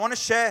I want to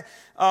share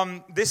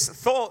this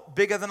thought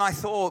bigger than I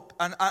thought,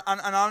 and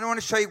I want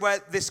to show you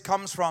where this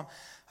comes from.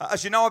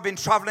 As you know, I've been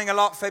traveling a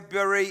lot.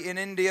 February in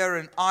India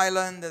and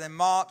Ireland, and then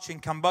March in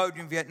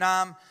Cambodia and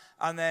Vietnam,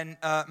 and then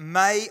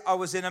May I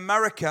was in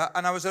America,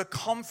 and I was at a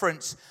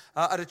conference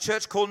at a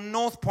church called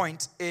North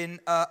Point in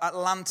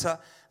Atlanta.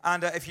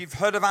 And if you've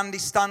heard of Andy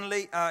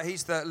Stanley,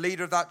 he's the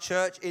leader of that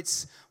church.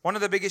 It's one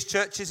of the biggest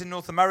churches in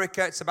North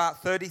America. It's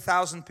about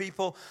 30,000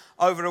 people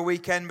over a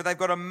weekend, but they've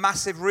got a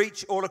massive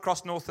reach all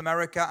across North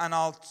America, and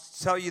I'll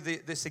tell you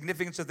the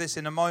significance of this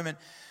in a moment.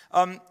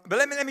 But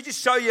let me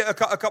just show you a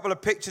couple of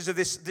pictures of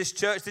this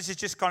church. This is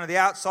just kind of the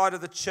outside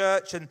of the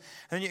church, and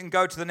then you can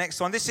go to the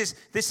next one. This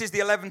is the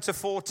 11 to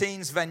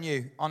 14s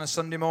venue on a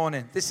Sunday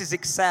morning. This is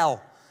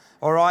Excel.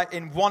 All right,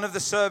 in one of the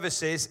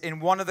services, in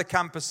one of the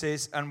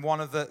campuses, and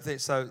one of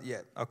this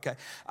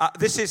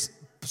is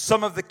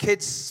some of the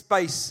kids'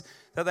 space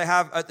that they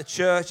have at the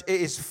church.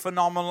 It is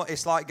phenomenal.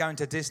 It's like going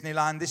to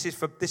Disneyland.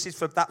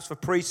 That's for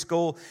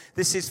preschool.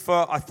 This is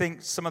for, I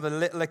think, some of the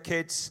littler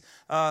kids.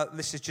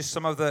 This is just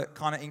some of the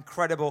kind of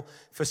incredible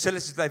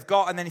facilities they've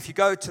got. And then if you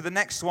go to the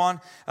next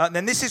one,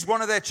 then this is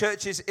one of their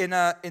churches in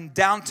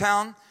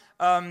downtown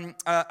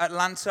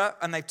Atlanta,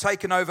 and they've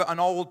taken over an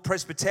old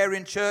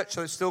Presbyterian church,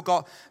 so it's still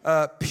got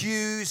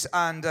pews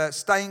and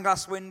stained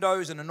glass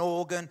windows and an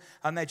organ,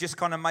 and they're just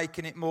kind of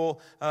making it more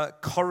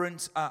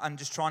current and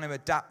just trying to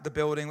adapt the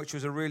building, which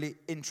was a really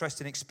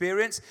interesting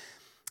experience.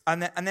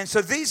 And then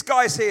so these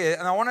guys here,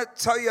 and I want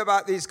to tell you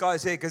about these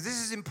guys here because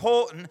this is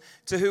important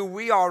to who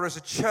we are as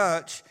a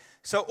church.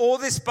 So all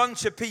this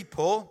bunch of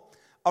people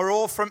are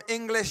all from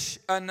English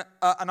and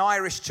an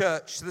Irish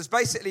church. So there's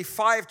basically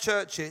 5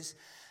 churches.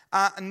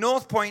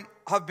 North Point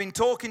have been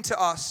talking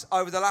to us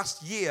over the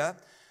last year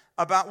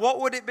about what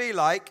would it be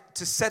like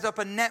to set up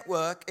a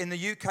network in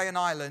the UK and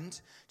Ireland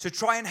to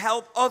try and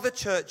help other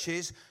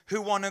churches who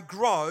want to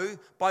grow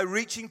by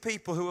reaching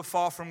people who are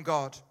far from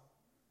God.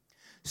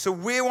 So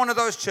we're one of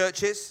those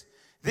churches.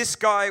 This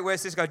guy,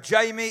 where's this guy?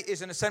 Jamie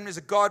is an Assemblies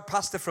of God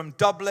pastor from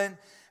Dublin.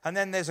 And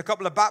then there's a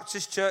couple of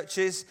Baptist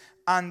churches.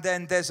 And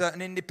then there's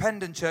an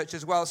independent church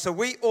as well. So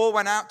we all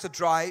went out to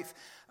Drive,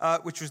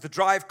 which was the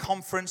Drive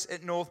conference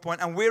at North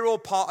Point, and we're all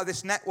part of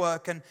this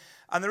network.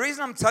 And the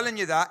reason I'm telling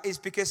you that is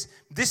because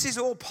this is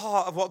all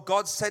part of what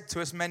God said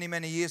to us many,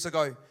 many years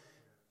ago.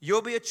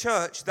 You'll be a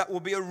church that will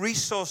be a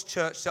resource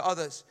church to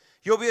others.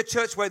 You'll be a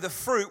church where the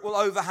fruit will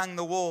overhang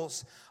the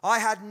walls. I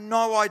had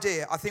no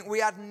idea. I think we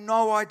had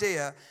no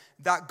idea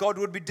that God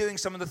would be doing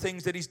some of the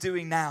things that He's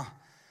doing now.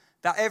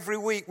 That every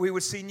week we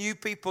would see new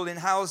people in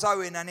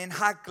Halesowen and in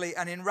Hagley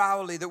and in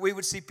Rowley, that we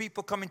would see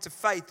people coming to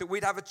faith, that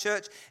we'd have a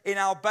church in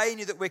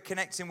Albania that we're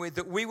connecting with,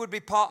 that we would be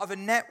part of a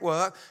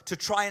network to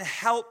try and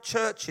help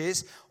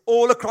churches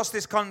all across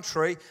this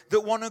country that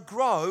want to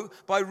grow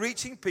by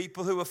reaching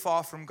people who are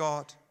far from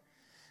God.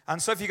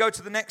 And so if you go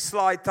to the next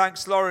slide,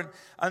 thanks, Lauren.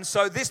 And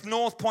so this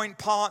North Point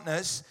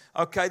Partners,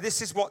 okay,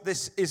 this is what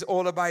this is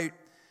all about.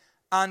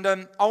 And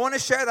I want to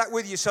share that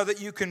with you so that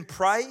you can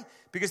pray.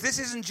 Because this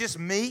isn't just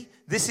me,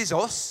 this is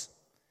us.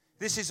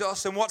 This is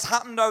us. And what's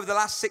happened over the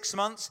last 6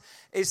 months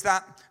is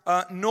that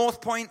North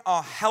Point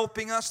are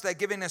helping us. They're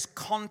giving us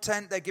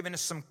content. They're giving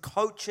us some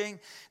coaching.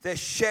 They're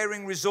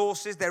sharing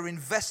resources. They're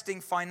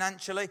investing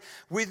financially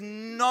with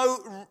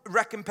no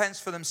recompense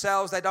for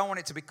themselves. They don't want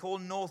it to be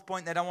called North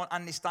Point. They don't want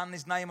Andy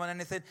Stanley's name on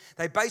anything.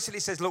 They basically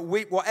says, look,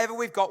 whatever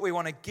we've got, we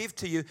want to give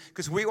to you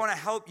because we want to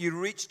help you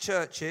reach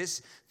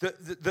churches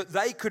that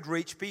they could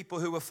reach people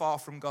who are far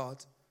from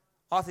God.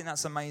 I think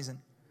that's amazing.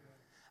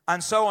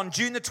 And so on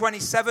June the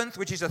 27th,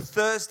 which is a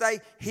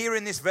Thursday, here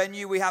in this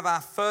venue, we have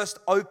our first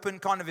open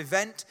kind of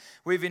event.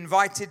 We've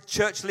invited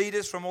church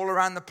leaders from all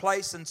around the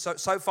place. And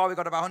so far, we've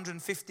got about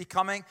 150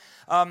 coming.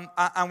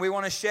 And we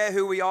want to share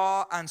who we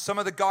are. And some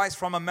of the guys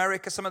from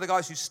America, some of the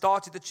guys who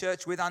started the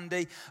church with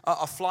Andy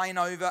are flying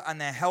over.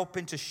 And they're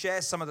helping to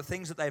share some of the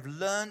things that they've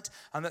learned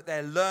and that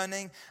they're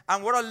learning.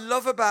 And what I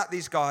love about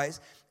these guys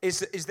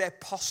is their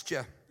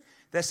posture.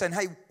 They're saying,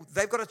 hey,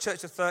 they've got a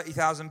church of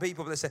 30,000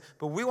 people, but they say,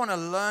 but we want to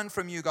learn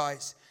from you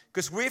guys.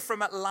 Because we're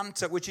from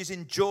Atlanta, which is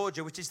in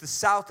Georgia, which is the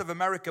south of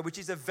America, which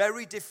is a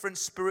very different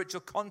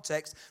spiritual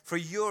context for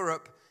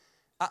Europe.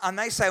 And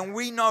they say, and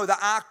we know that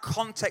our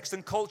context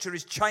and culture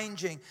is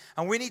changing.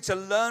 And we need to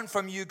learn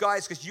from you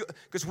guys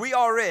because we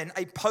are in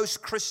a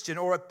post-Christian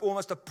or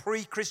almost a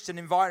pre-Christian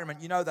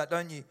environment. You know that,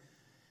 don't you?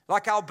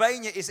 Like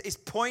Albania is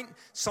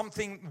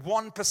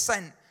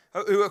 0.1%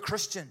 who are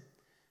Christian.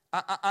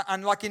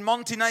 And like in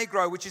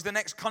Montenegro, which is the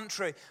next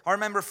country, I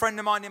remember a friend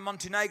of mine in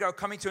Montenegro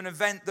coming to an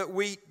event that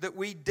we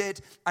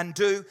did and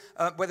do,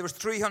 where there was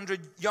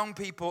 300 young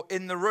people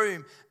in the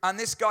room. And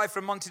this guy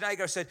from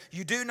Montenegro said,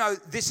 you do know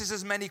this is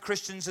as many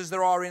Christians as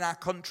there are in our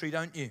country,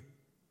 don't you?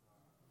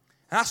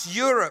 And that's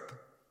Europe.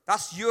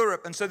 That's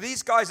Europe. And so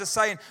these guys are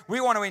saying, we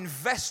want to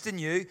invest in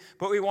you,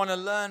 but we want to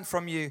learn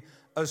from you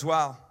as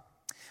well.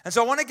 And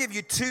so I want to give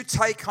you 2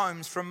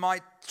 take-homes from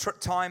my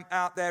time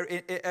out there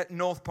at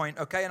North Point,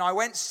 okay? And I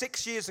went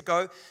 6 years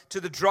ago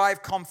to the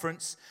Drive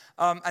conference,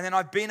 and then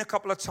I've been a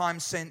couple of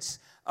times since.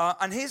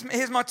 And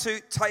here's my 2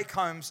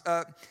 take-homes.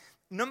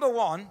 number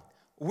one,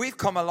 we've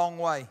come a long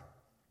way.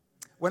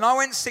 When I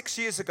went 6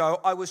 years ago,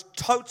 I was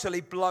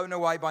totally blown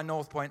away by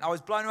North Point. I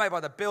was blown away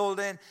by the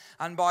building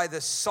and by the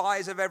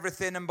size of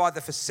everything and by the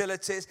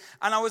facilities.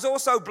 And I was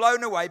also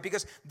blown away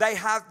because they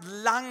had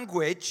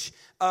language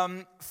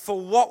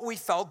for what we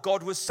felt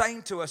God was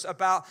saying to us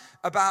about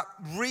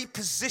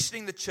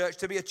repositioning the church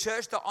to be a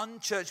church that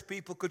unchurched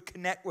people could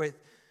connect with,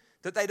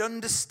 that they'd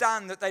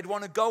understand, that they'd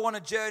want to go on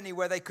a journey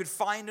where they could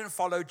find and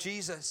follow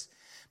Jesus.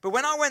 But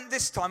when I went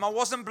this time, I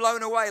wasn't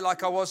blown away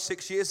like I was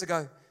 6 years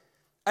ago.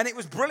 And it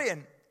was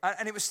brilliant,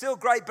 and it was still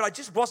great, but I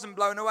just wasn't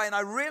blown away. And I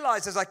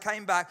realized as I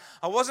came back,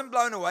 I wasn't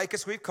blown away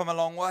because we've come a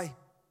long way.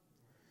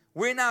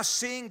 We're now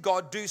seeing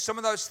God do some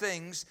of those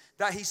things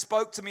that he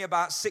spoke to me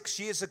about 6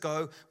 years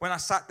ago when I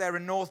sat there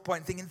in North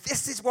Point thinking,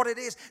 this is what it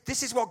is.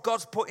 This is what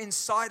God's put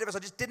inside of us.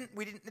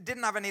 We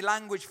didn't have any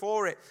language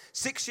for it.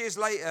 6 years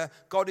later,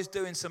 God is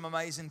doing some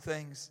amazing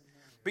things.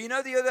 But you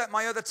know,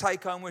 my other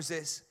take home was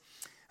this,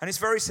 and it's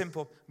very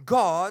simple.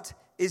 God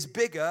is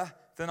bigger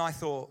than I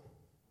thought.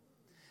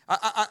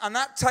 And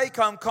that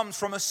take-home comes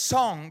from a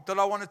song that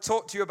I want to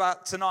talk to you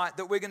about tonight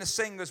that we're going to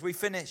sing as we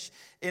finish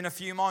in a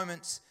few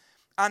moments.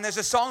 And there's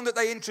a song that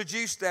they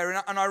introduced there,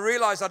 and I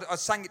realized I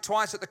sang it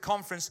twice at the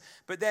conference,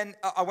 but then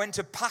I went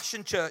to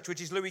Passion Church,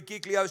 which is Louis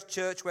Giglio's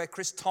church, where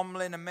Chris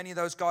Tomlin and many of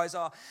those guys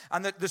are.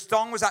 And the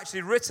song was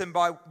actually written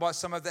by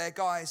some of their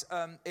guys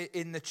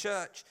in the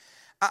church.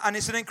 And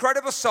it's an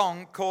incredible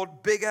song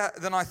called Bigger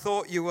Than I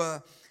Thought You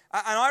Were.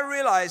 And I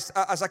realized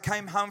as I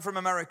came home from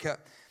America,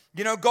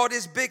 you know, God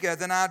is bigger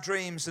than our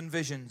dreams and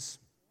visions.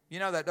 You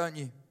know that, don't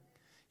you?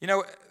 You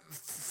know,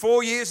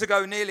 4 years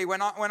ago nearly, when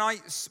I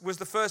was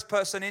the first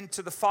person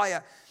into the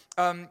fire,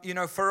 you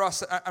know, for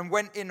us, and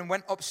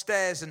went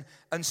upstairs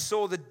and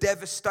saw the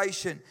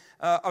devastation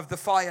of the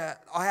fire,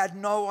 I had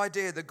no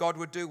idea that God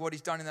would do what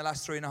he's done in the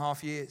last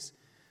 3.5 years.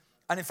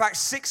 And in fact,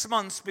 6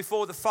 months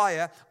before the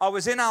fire, I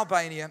was in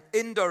Albania,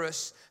 in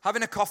Durrës,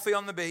 having a coffee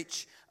on the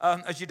beach,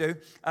 as you do,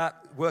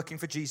 working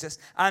for Jesus.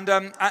 And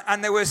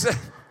there was...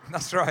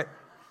 That's right.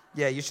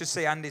 Yeah, you should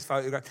see Andy's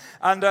photograph.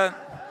 And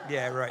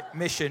yeah, right.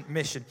 Mission.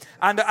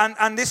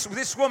 And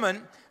this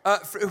woman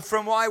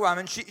from YWAM,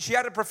 and she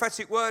had a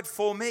prophetic word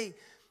for me.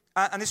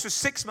 And this was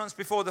 6 months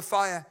before the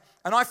fire.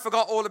 And I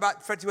forgot all about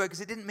prophetic word because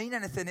it didn't mean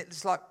anything. It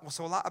was like, what's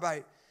all that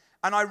about?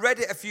 And I read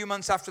it a few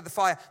months after the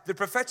fire. The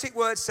prophetic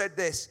word said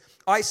this: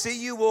 I see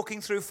you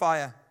walking through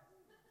fire,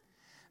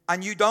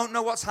 and you don't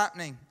know what's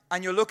happening.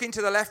 And you're looking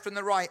to the left and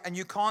the right, and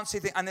you can't see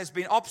things. And there's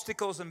been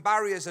obstacles and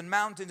barriers and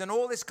mountains and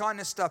all this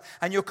kind of stuff.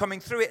 And you're coming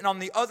through it. And on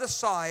the other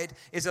side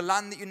is a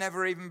land that you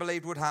never even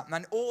believed would happen.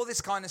 And all this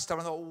kind of stuff.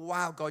 And I thought,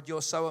 wow, God,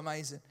 you're so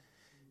amazing.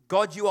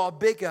 God, you are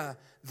bigger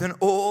than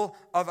all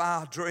of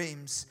our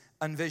dreams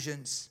and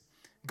visions.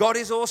 God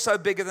is also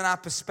bigger than our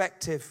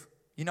perspective.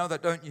 You know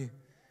that, don't you?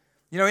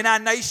 You know, in our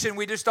nation,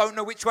 we just don't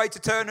know which way to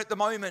turn at the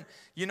moment.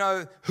 You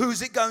know,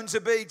 who's it going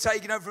to be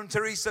taking over from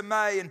Theresa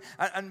May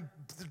and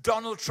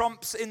Donald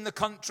Trump's in the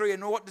country,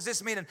 and what does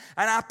this mean? And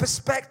our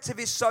perspective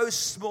is so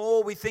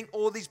small. We think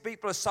all these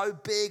people are so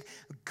big.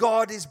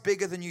 God is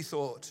bigger than you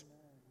thought.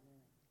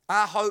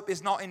 Our hope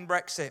is not in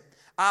Brexit.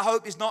 Our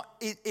hope is not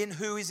in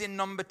who is in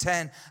number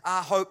 10.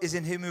 Our hope is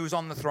in him who is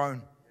on the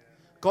throne.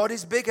 God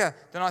is bigger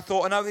than I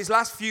thought. And over these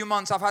last few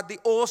months, I've had the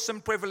awesome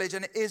privilege,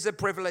 and it is a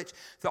privilege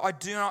that I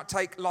do not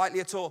take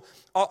lightly at all,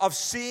 of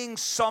seeing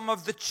some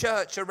of the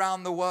church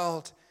around the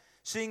world.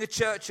 Seeing a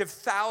church of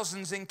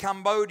thousands in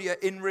Cambodia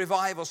in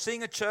revival.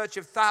 Seeing a church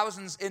of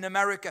thousands in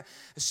America.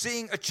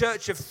 Seeing a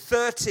church of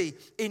 30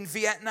 in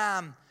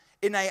Vietnam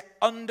in an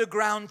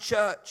underground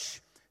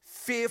church.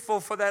 Fearful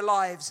for their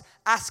lives.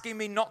 Asking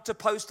me not to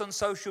post on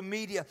social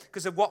media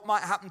because of what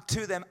might happen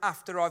to them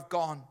after I've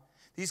gone.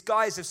 These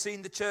guys have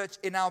seen the church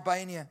in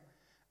Albania.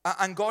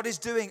 And God is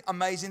doing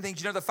amazing things.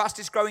 You know, the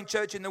fastest growing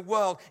church in the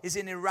world is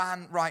in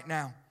Iran right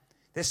now.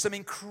 There's some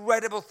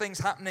incredible things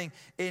happening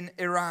in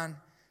Iran.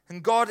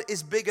 And God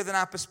is bigger than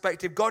our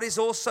perspective. God is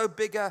also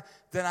bigger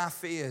than our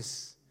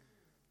fears.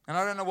 And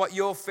I don't know what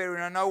you're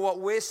fearing. I know what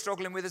we're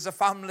struggling with as a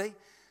family.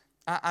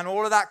 And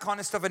all of that kind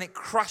of stuff. And it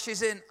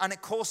crashes in. And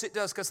of course it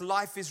does, because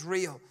life is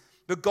real.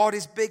 But God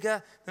is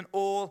bigger than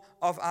all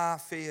of our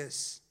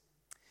fears.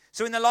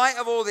 So in the light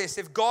of all this,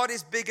 if God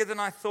is bigger than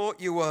I thought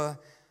you were,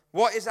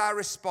 what is our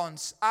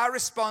response? Our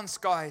response,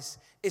 guys,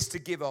 is to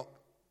give up.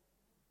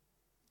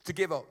 To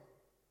give up.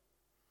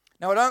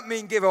 Now, I don't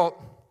mean give up.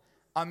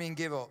 I mean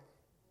give up.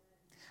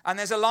 And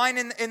there's a line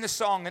in the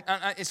song,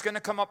 and it's going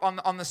to come up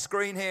on the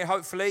screen here,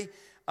 hopefully.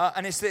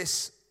 And it's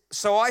this: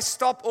 so I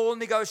stop all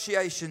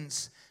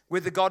negotiations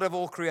with the God of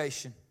all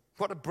creation.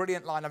 What a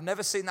brilliant line. I've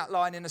never seen that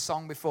line in a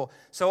song before.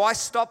 So I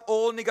stop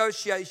all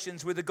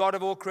negotiations with the God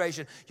of all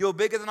creation. You're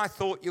bigger than I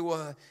thought you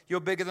were.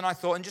 You're bigger than I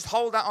thought. And just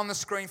hold that on the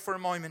screen for a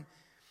moment.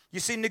 You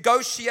see,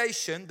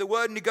 negotiation, the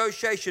word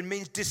negotiation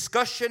means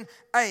discussion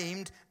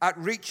aimed at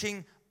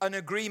reaching an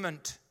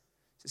agreement.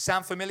 Does it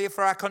sound familiar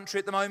for our country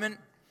at the moment?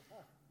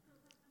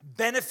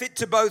 Benefit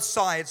to both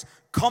sides.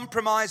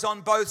 Compromise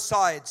on both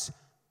sides.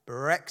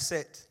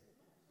 Brexit.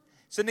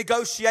 It's a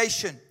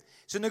negotiation.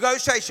 It's a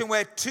negotiation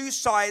where two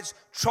sides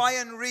try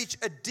and reach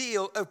a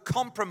deal of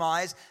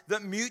compromise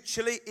that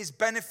mutually is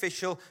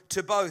beneficial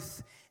to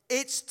both.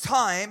 It's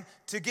time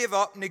to give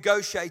up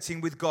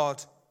negotiating with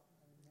God.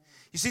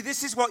 You see,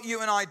 this is what you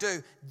and I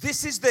do.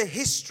 This is the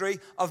history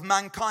of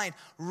mankind.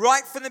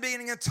 Right from the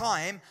beginning of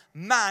time,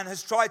 man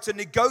has tried to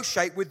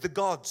negotiate with the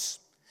gods.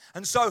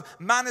 And so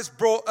man has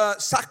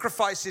brought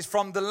sacrifices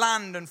from the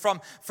land and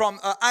from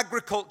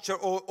agriculture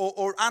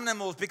or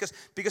animals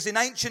because in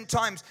ancient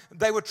times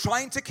they were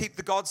trying to keep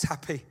the gods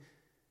happy.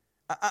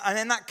 And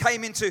then that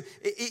came into,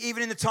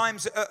 even in the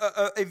times,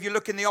 if you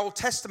look in the Old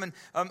Testament,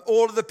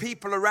 all of the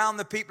people around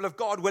the people of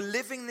God were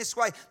living this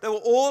way. They were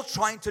all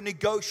trying to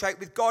negotiate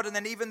with God. And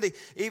then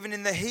even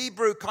in the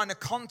Hebrew kind of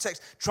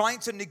context, trying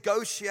to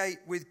negotiate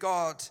with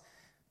God.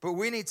 But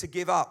we need to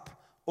give up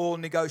all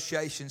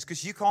negotiations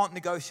because you can't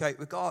negotiate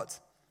with God.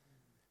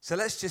 So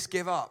let's just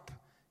give up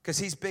because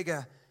he's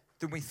bigger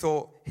than we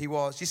thought he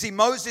was. You see,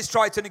 Moses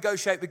tried to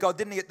negotiate with God,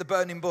 didn't he, at the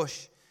burning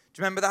bush?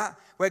 Do you remember that?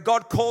 Where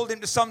God called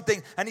him to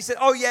something and he said,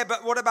 oh yeah,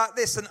 but what about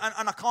this? And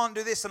I can't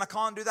do this and I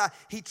can't do that.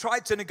 He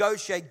tried to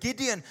negotiate.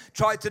 Gideon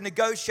tried to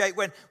negotiate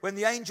when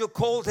the angel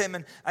called him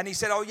and he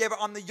said, oh yeah, but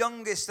I'm the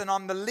youngest and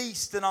I'm the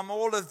least and I'm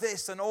all of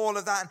this and all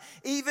of that. And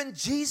even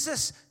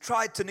Jesus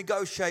tried to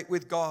negotiate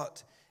with God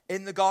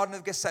in the Garden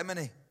of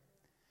Gethsemane.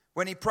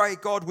 When he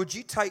prayed, God, would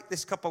you take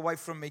this cup away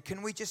from me?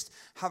 Can we just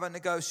have a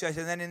negotiation?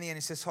 And then in the end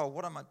he says, oh,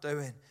 what am I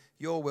doing?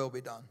 Your will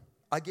be done.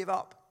 I give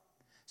up.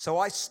 So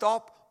I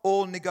stop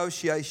all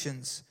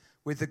negotiations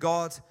with the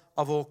God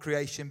of all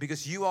creation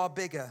because you are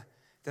bigger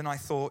than I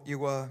thought you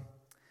were.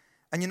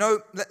 And you know,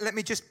 let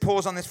me just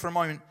pause on this for a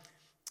moment.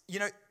 You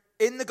know,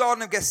 in the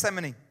Garden of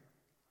Gethsemane,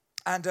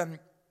 and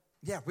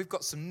we've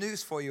got some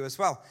news for you as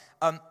well.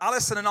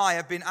 Alison and I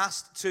have been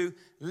asked to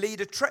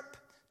lead a trip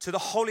to the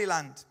Holy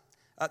Land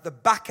at the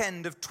back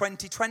end of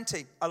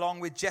 2020,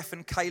 along with Jeff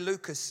and Kay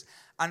Lucas.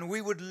 And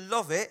we would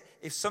love it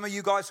if some of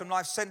you guys from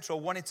Life Central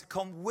wanted to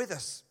come with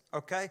us,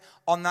 okay,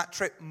 on that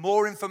trip.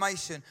 More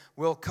information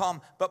will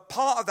come. But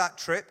part of that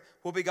trip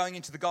will be going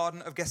into the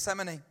Garden of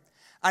Gethsemane.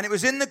 And it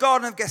was in the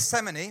Garden of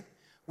Gethsemane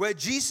where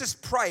Jesus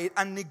prayed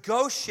and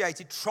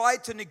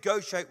tried to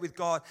negotiate with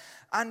God.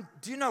 And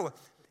do you know,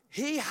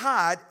 he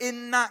had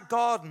in that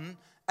garden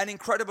an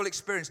incredible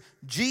experience.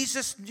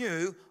 Jesus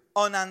knew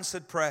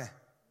unanswered prayer.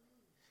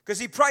 Because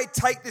he prayed,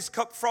 take this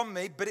cup from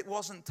me, but it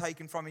wasn't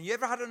taken from him. You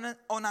ever had an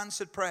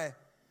unanswered prayer?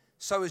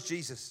 So has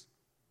Jesus.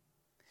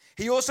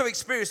 He also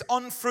experienced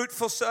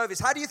unfruitful service.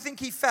 How do you think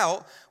he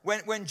felt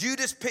when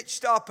Judas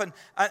pitched up and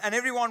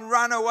everyone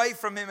ran away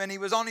from him and he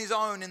was on his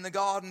own in the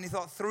garden? He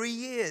thought, 3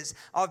 years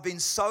I've been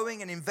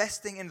sowing and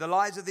investing in the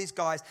lives of these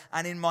guys,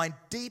 and in my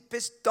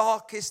deepest,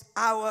 darkest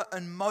hour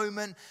and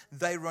moment,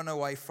 they run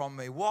away from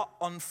me. What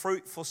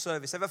unfruitful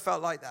service. Ever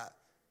felt like that?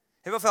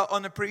 Ever felt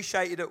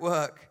unappreciated at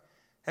work?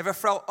 Ever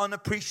felt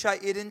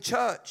unappreciated in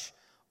church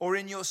or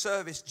in your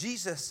service?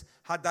 Jesus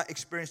had that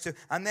experience too.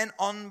 And then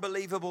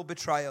unbelievable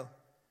betrayal.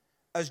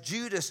 As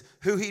Judas,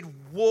 who he'd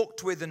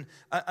walked with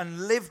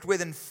and lived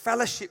with and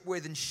fellowshiped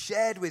with and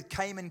shared with,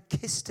 came and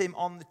kissed him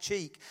on the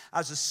cheek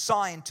as a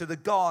sign to the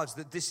guards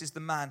that this is the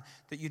man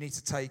that you need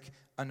to take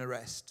and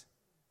arrest.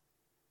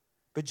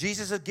 But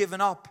Jesus had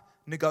given up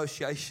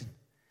negotiation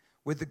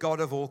with the God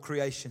of all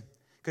creation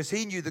because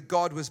he knew that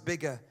God was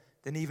bigger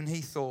than even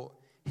he thought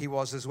he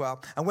was as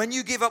well. And when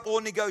you give up all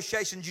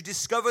negotiations, you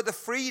discover the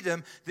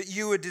freedom that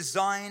you were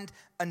designed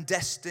and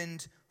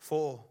destined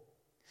for.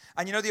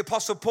 And you know, the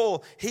Apostle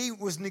Paul, he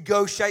was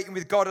negotiating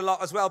with God a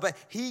lot as well, but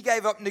he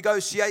gave up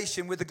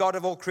negotiation with the God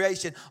of all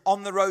creation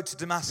on the road to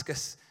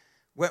Damascus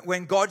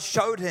when God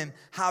showed him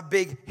how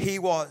big he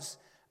was.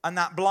 And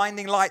that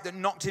blinding light that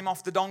knocked him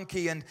off the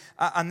donkey, and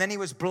then he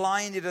was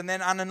blinded, and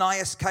then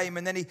Ananias came,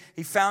 and then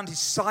he found his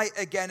sight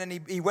again,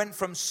 and he went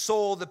from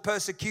Saul, the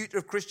persecutor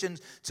of Christians,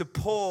 to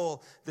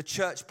Paul, the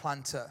church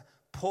planter,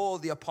 Paul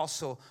the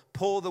apostle,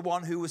 Paul the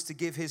one who was to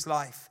give his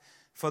life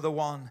for the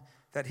one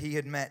that he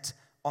had met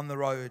on the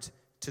road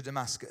to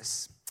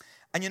Damascus.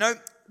 And you know,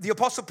 the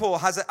Apostle Paul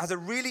has a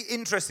really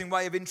interesting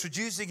way of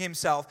introducing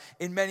himself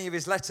in many of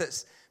his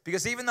letters.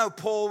 Because even though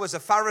Paul was a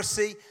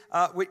Pharisee,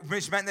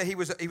 which meant that he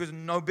was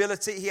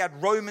nobility, he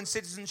had Roman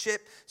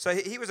citizenship, so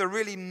he was a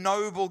really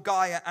noble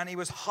guy and he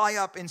was high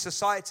up in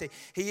society.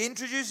 He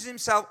introduces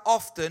himself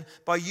often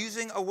by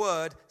using a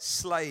word,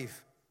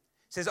 slave.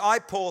 He says, I,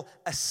 Paul,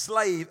 a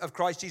slave of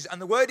Christ Jesus.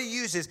 And the word he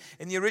uses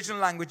in the original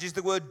language is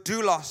the word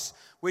doulos,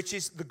 which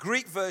is the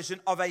Greek version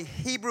of a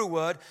Hebrew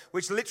word,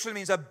 which literally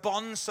means a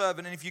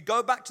bondservant. And if you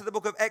go back to the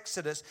book of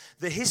Exodus,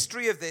 the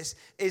history of this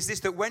is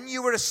this, that when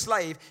you were a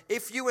slave,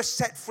 if you were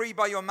set free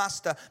by your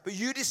master, but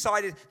you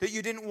decided that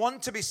you didn't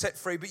want to be set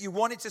free, but you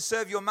wanted to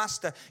serve your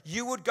master,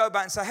 you would go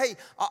back and say, hey,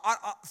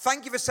 I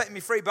thank you for setting me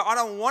free, but I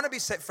don't want to be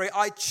set free.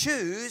 I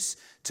choose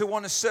to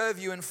want to serve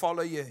you and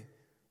follow you.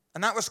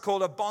 And that was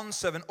called a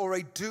bondservant or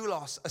a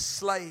doulos, a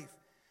slave.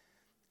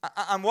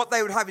 And what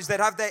they would have is they'd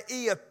have their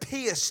ear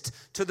pierced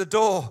to the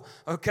door,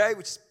 okay,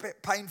 which is a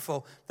bit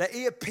painful. Their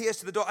ear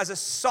pierced to the door as a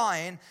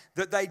sign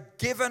that they'd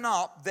given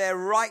up their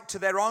right to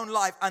their own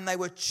life and they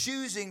were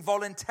choosing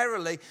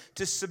voluntarily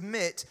to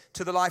submit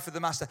to the life of the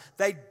master.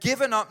 They'd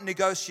given up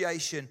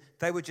negotiation.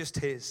 They were just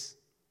his.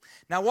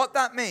 Now, what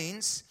that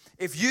means,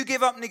 if you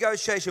give up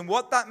negotiation,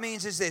 what that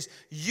means is this.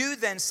 You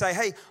then say,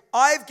 hey,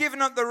 I've given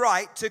up the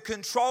right to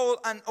control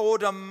and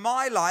order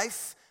my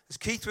life. As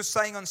Keith was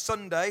saying on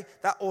Sunday,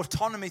 that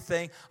autonomy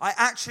thing, I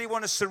actually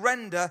want to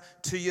surrender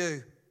to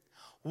you.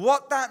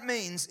 What that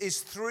means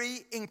is three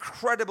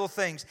incredible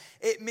things.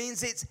 It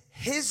means it's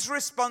his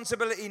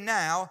responsibility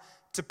now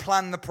to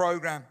plan the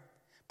program.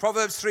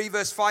 Proverbs 3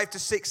 verse 5 to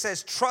 6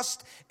 says,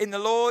 trust in the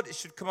Lord. It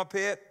should come up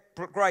here.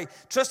 Great.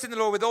 Trust in the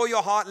Lord with all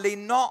your heart.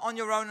 Lean not on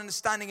your own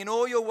understanding. In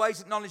all your ways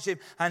acknowledge him,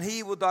 and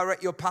he will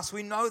direct your paths.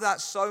 We know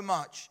that so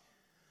much.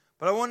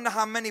 But I wonder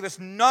how many of us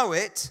know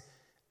it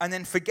and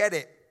then forget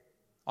it.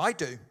 I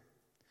do.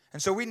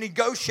 And so we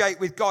negotiate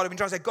with God. I've been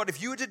trying to say, God,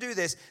 if you were to do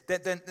this,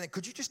 then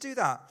could you just do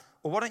that?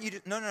 Or why don't you do...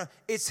 No.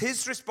 It's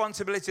his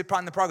responsibility to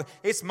plan the program.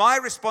 It's my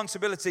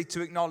responsibility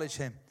to acknowledge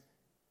him.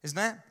 Isn't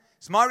it?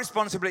 It's my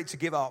responsibility to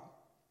give up.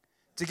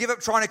 To give up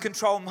trying to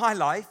control my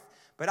life,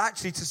 but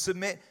actually to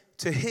submit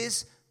to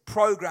his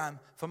program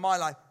for my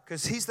life.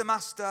 Because he's the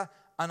master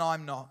and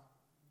I'm not.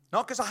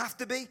 Not because I have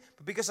to be,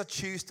 but because I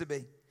choose to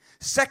be.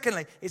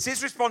 Secondly, it's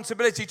his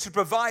responsibility to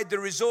provide the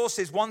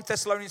resources. 1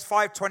 Thessalonians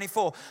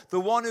 5:24. The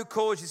one who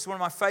calls you, this is one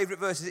of my favorite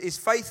verses, is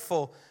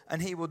faithful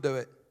and he will do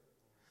it.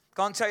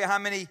 Can't tell you how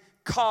many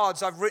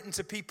cards I've written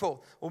to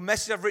people or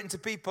messages I've written to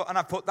people and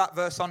I put that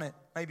verse on it.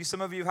 Maybe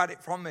some of you have had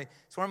it from me.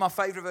 It's one of my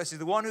favorite verses.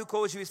 The one who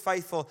calls you is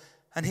faithful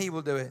and he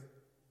will do it.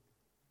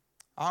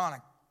 I want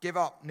to give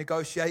up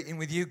negotiating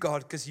with you,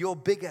 God, because you're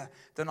bigger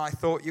than I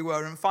thought you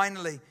were. And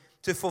finally,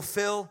 to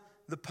fulfill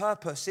the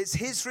purpose. It's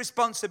his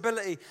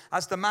responsibility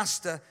as the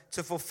master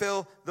to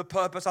fulfill the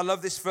purpose. I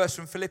love this verse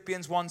from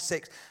Philippians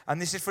 1:6,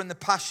 and this is from the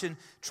Passion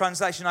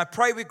Translation. I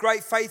pray with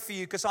great faith for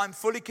you because I'm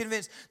fully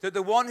convinced that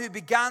the one who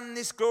began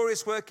this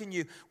glorious work in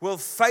you will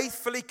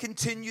faithfully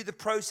continue the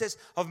process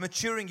of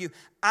maturing you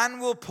and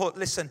will put,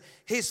 listen,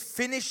 his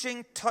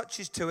finishing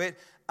touches to it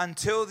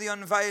until the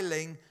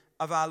unveiling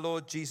of our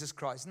Lord Jesus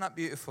Christ. Isn't that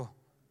beautiful?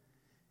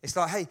 It's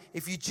like, hey,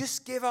 if you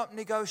just give up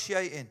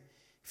negotiating,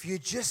 if you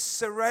just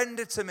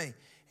surrender to me,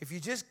 if you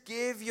just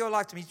give your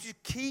life to me, if you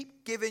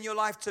keep giving your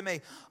life to me,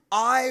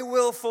 I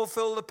will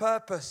fulfill the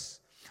purpose.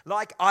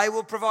 Like I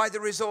will provide the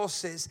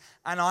resources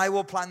and I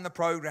will plan the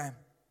program.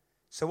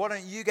 So why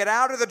don't you get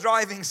out of the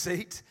driving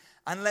seat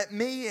and let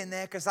me in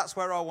there, because that's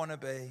where I want to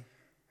be.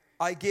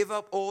 I give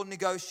up all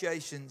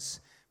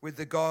negotiations with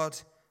the God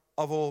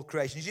of all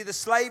creation. You see, the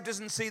slave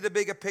doesn't see the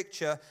bigger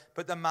picture,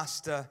 but the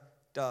master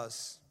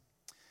does.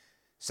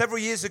 Several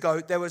years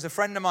ago, there was a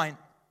friend of mine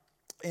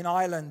in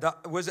Ireland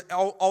that was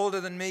older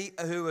than me,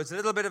 who was a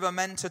little bit of a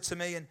mentor to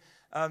me,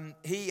 and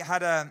he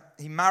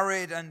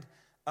married, and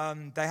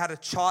they had a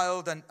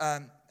child,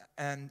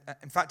 and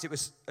in fact it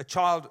was a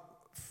child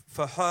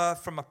for her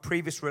from a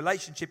previous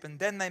relationship, and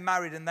then they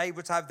married and they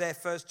would have their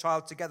first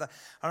child together.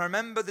 And I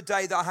remember the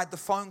day that I had the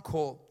phone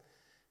call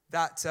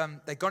that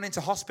they'd gone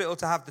into hospital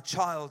to have the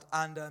child,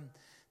 and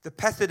the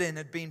pethidine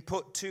had been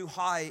put too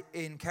high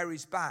in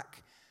Kerry's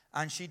back,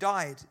 and she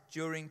died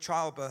during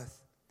childbirth.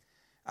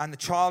 And the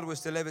child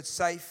was delivered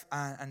safe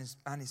and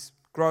is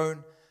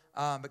grown.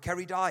 But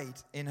Kerry died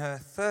in her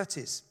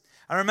 30s.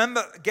 I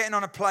remember getting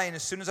on a plane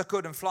as soon as I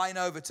could and flying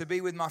over to be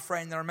with my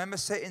friend. And I remember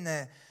sitting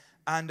there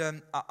and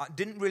I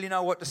didn't really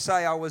know what to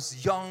say. I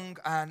was young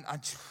and I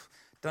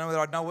don't know whether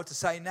I'd know what to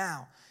say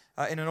now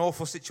in an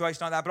awful situation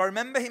like that. But I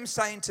remember him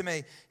saying to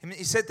me,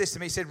 he said this to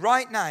me. He said,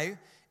 right now,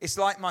 it's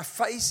like my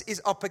face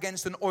is up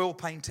against an oil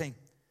painting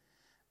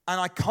and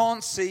I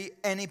can't see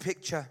any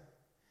picture.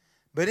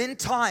 But in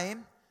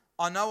time,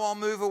 I know I'll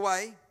move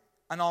away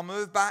and I'll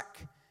move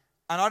back.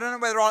 And I don't know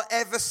whether I'll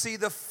ever see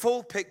the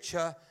full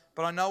picture,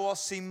 but I know I'll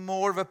see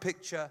more of a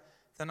picture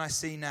than I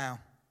see now.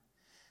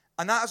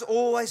 And that has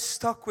always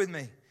stuck with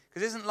me,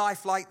 because isn't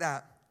life like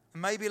that?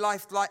 And maybe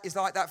life is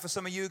like that for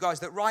some of you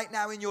guys, that right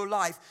now in your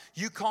life,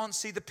 you can't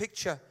see the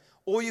picture.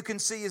 All you can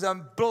see is a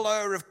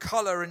blur of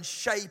color and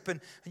shape, and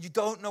you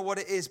don't know what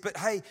it is. But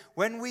hey,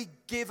 when we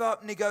give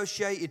up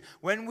negotiating,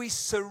 when we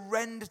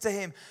surrender to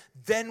him,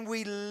 then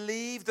we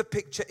leave the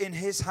picture in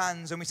his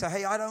hands and we say,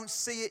 hey, I don't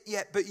see it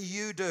yet, but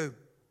you do.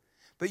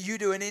 But you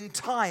do. And in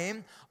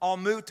time, I'll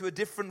move to a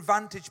different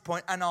vantage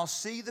point and I'll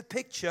see the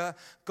picture,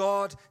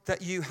 God,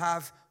 that you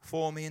have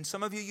for me. And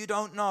some of you, you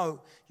don't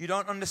know. You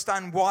don't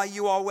understand why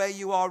you are where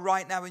you are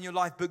right now in your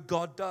life, but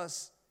God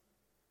does.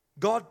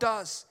 God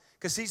does.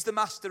 Because he's the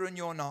master and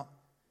you're not.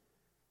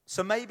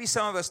 So maybe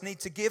some of us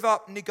need to give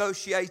up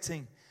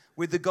negotiating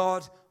with the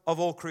God of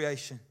all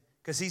creation,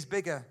 because he's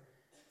bigger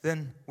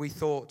than we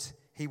thought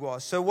he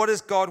was. So what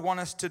does God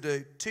want us to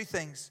do? Two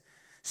things.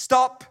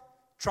 Stop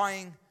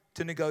trying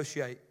to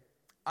negotiate.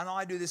 And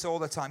I do this all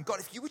the time.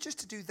 God, if you were just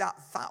to do that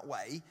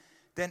way,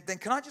 then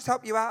can I just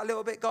help you out a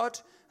little bit, God?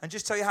 and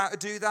just tell you how to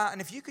do that.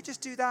 And if you could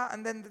just do that,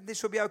 and then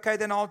this will be okay,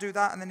 then I'll do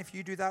that. And then if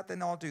you do that,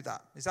 then I'll do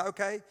that. Is that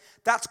okay?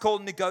 That's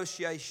called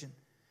negotiation.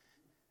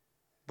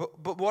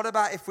 But what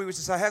about if we were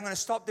to say, hey, I'm going to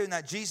stop doing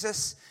that.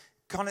 Jesus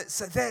kind of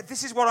said,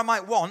 this is what I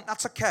might want.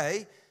 That's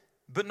okay,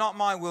 but not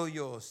my will,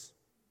 yours.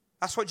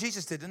 That's what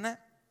Jesus did, isn't it?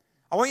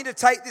 I want you to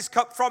take this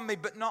cup from me,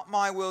 but not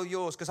my will,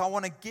 yours, because I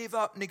want to give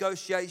up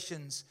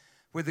negotiations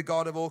with the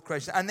God of all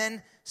creation. And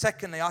then,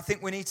 secondly, I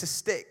think we need to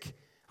stick.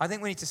 I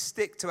think we need to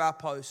stick to our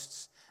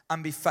posts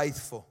and be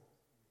faithful.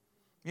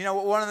 You know,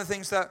 one of the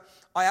things that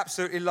I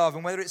absolutely love,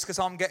 and whether it's because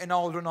I'm getting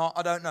older or not,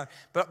 I don't know.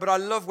 But I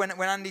love when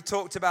Andy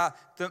talked about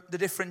the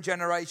different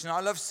generations.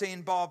 I love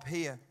seeing Bob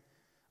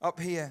up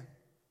here.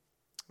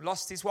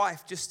 Lost his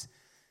wife just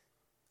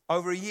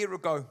over a year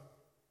ago.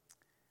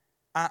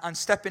 And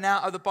stepping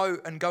out of the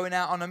boat and going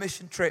out on a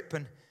mission trip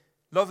and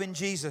loving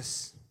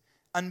Jesus.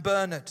 And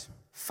Bernard,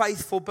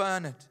 faithful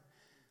Bernard,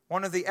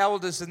 one of the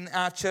elders in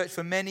our church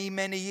for many,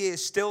 many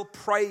years, still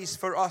prays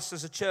for us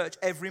as a church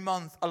every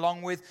month,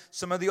 along with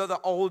some of the other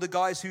older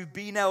guys who've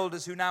been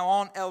elders, who now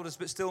aren't elders,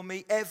 but still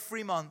meet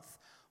every month,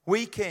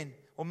 week in,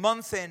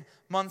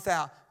 month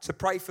out, to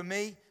pray for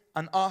me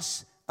and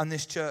us and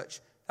this church.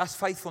 That's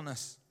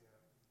faithfulness.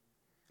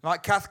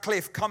 Like Kath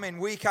Cliff coming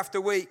week after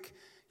week,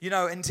 you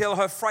know, until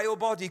her frail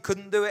body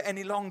couldn't do it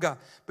any longer.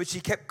 But she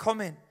kept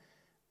coming.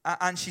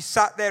 And she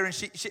sat there, and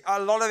she a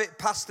lot of it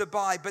passed her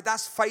by. But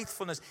that's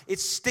faithfulness.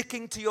 It's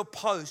sticking to your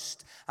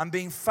post and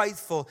being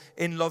faithful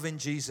in loving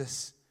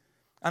Jesus.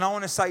 And I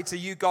want to say to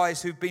you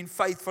guys who've been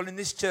faithful in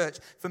this church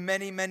for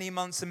many, many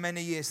months and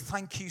many years,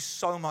 thank you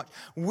so much.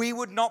 We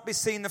would not be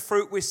seeing the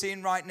fruit we're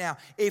seeing right now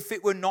if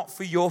it were not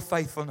for your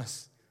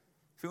faithfulness.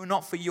 If it were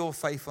not for your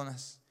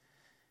faithfulness.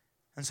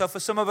 And so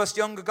for some of us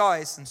younger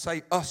guys, and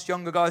say us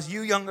younger guys,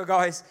 you younger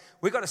guys,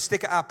 we've got to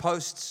stick at our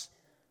posts.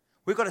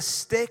 We've got to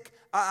stick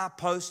at our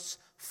posts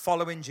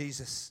following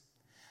Jesus.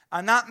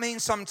 And that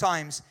means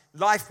sometimes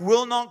life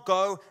will not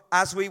go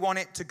as we want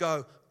it to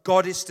go.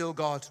 God is still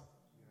God.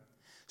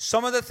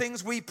 Some of the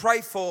things we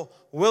pray for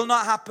will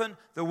not happen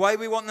the way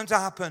we want them to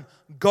happen.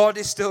 God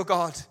is still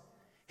God.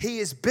 He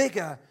is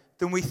bigger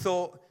than we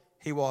thought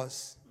He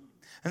was.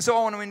 And so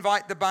I want to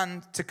invite the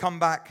band to come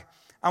back.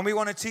 And we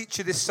want to teach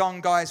you this song,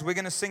 guys. We're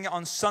going to sing it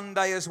on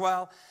Sunday as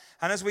well.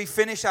 And as we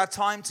finish our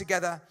time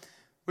together,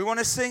 we want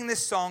to sing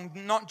this song,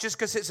 not just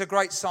because it's a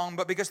great song,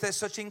 but because there's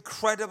such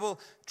incredible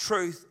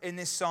truth in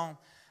this song.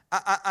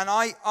 And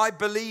I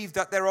believe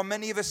that there are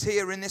many of us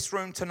here in this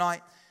room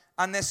tonight,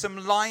 and there's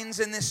some lines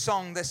in this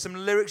song, there's some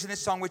lyrics in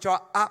this song which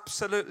are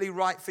absolutely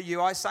right for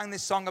you. I sang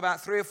this song about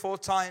 3 or 4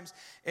 times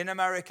in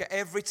America.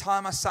 Every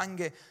time I sang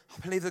it, I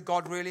believe that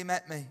God really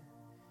met me.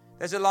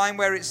 There's a line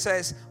where it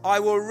says,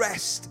 I will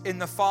rest in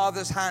the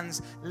Father's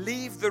hands.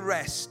 Leave the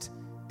rest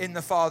in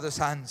the Father's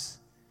hands.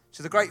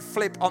 So the great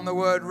flip on the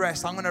word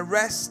rest. I'm going to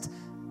rest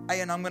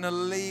and I'm going to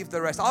leave the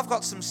rest. I've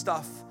got some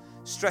stuff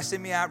stressing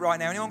me out right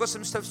now. Anyone got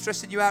some stuff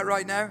stressing you out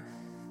right now?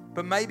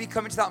 But maybe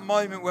coming to that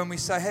moment when we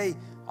say, hey,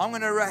 I'm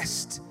going to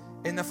rest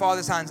in the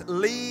Father's hands.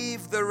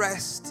 Leave the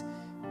rest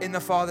in the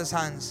Father's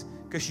hands,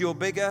 because you're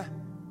bigger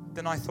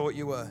than I thought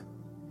you were.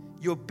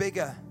 You're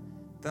bigger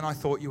than I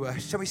thought you were.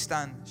 Shall we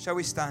stand? Shall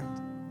we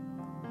stand?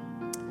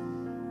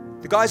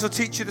 The guys will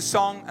teach you the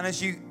song, and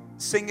as you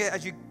sing it,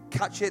 as you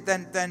catch it,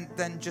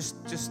 then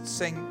just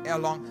sing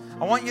along.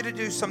 I want you to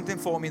do something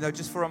for me though,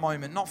 just for a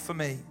moment, not for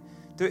me.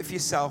 Do it for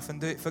yourself and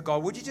do it for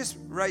God. Would you just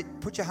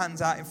put your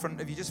hands out in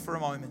front of you just for a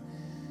moment?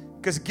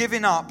 Because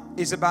giving up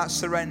is about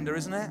surrender,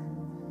 isn't it?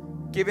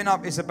 Giving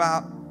up is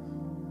about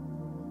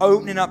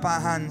opening up our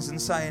hands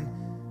and saying,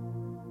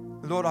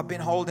 Lord, I've been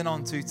holding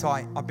on too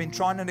tight. I've been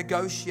trying to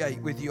negotiate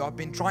with you. I've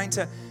been trying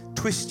to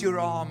twist your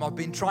arm. I've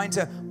been trying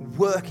to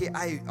work it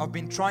out. I've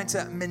been trying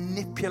to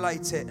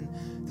manipulate it. And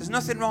there's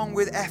nothing wrong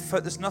with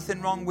effort. There's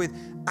nothing wrong with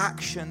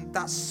action.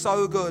 That's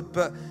so good.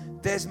 But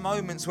there's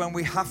moments when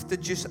we have to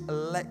just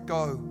let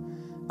go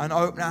and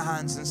open our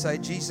hands and say,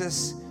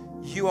 Jesus,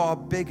 you are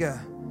bigger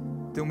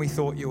than we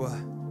thought you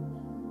were.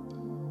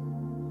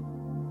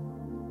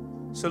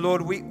 So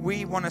Lord,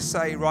 we want to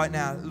say right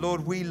now,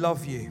 Lord, we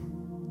love you.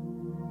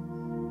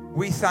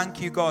 We thank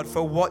you, God,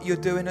 for what you're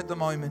doing at the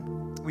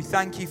moment. We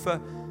thank you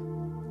for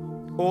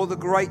all the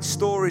great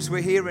stories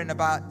we're hearing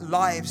about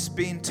lives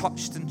being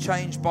touched and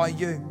changed by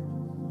you.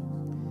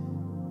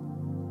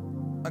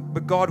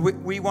 But God,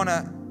 we want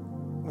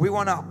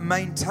to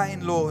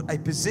maintain, Lord, a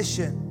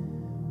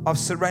position of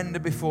surrender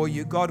before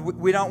you. God,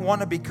 we don't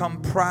want to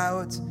become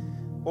proud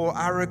or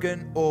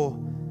arrogant or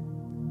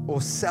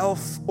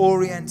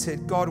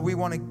self-oriented. God, we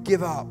want to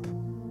give up.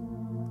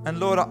 And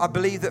Lord, I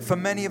believe that for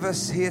many of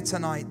us here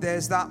tonight,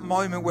 there's that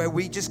moment where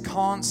we just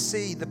can't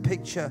see the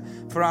picture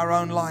for our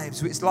own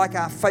lives. It's like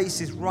our face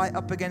is right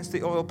up against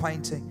the oil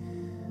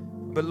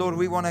painting. But Lord,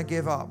 we want to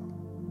give up.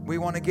 We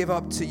want to give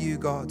up to you,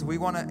 God. We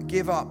want to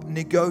give up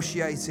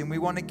negotiating. We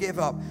want to give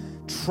up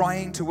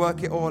trying to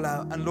work it all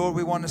out. And Lord,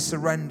 we want to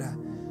surrender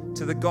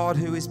to the God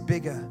who is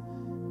bigger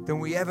than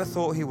we ever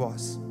thought He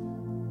was.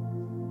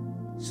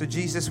 So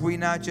Jesus, we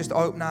now just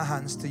open our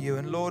hands to you.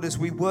 And Lord, as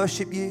we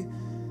worship you,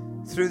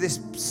 through this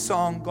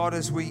song, God,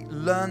 as we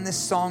learn this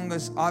song,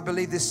 as I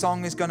believe this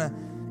song is going to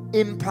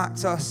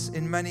impact us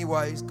in many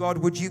ways. God,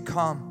 would you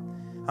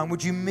come and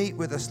would you meet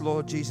with us,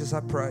 Lord Jesus,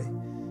 I pray,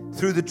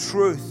 through the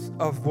truth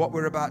of what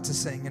we're about to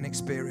sing and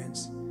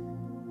experience.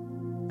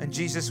 And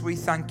Jesus, we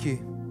thank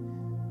you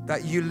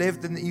that you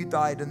lived and that you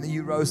died and that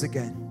you rose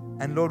again.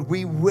 And Lord,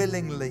 we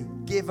willingly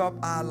give up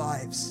our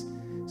lives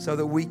so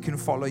that we can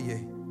follow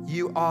you.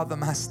 You are the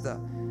master.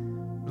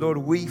 Lord,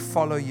 we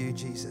follow you,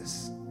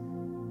 Jesus.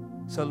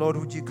 So Lord,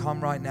 would you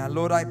come right now?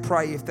 Lord, I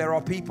pray if there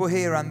are people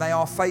here and they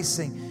are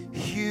facing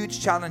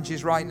huge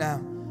challenges right now,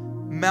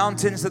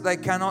 mountains that they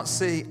cannot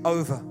see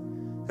over,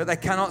 that they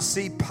cannot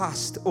see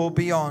past or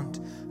beyond.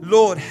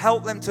 Lord,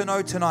 help them to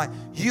know tonight,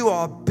 you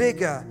are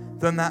bigger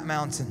than that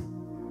mountain.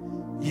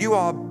 You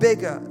are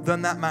bigger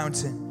than that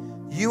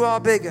mountain. You are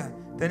bigger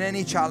than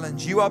any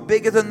challenge. You are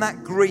bigger than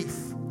that grief.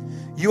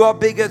 You are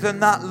bigger than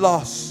that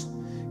loss.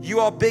 You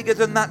are bigger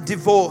than that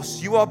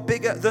divorce. You are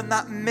bigger than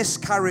that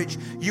miscarriage.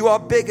 You are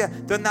bigger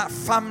than that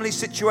family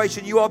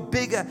situation. You are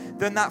bigger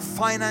than that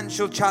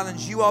financial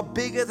challenge. You are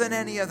bigger than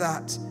any of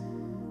that.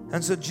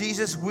 And so,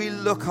 Jesus, we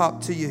look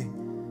up to you.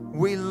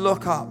 We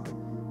look up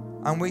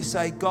and we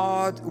say,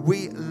 God,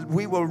 we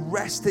will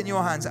rest in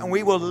your hands and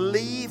we will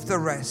leave the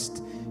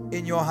rest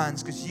in your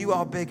hands because you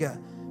are bigger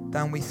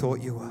than we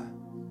thought you were.